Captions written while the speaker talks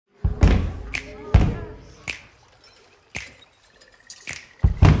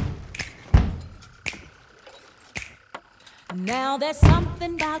Now there's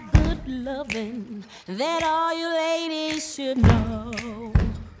something about good loving that all you ladies should know.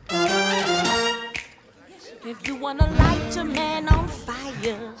 If you wanna light your man on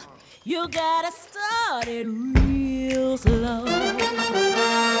fire, you gotta start it real slow.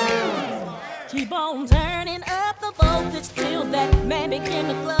 Keep on turning up the voltage till that man begin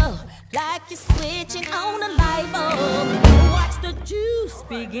to glow, like you're switching on a light bulb. Watch the juice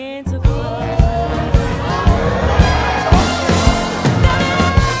begin to flow.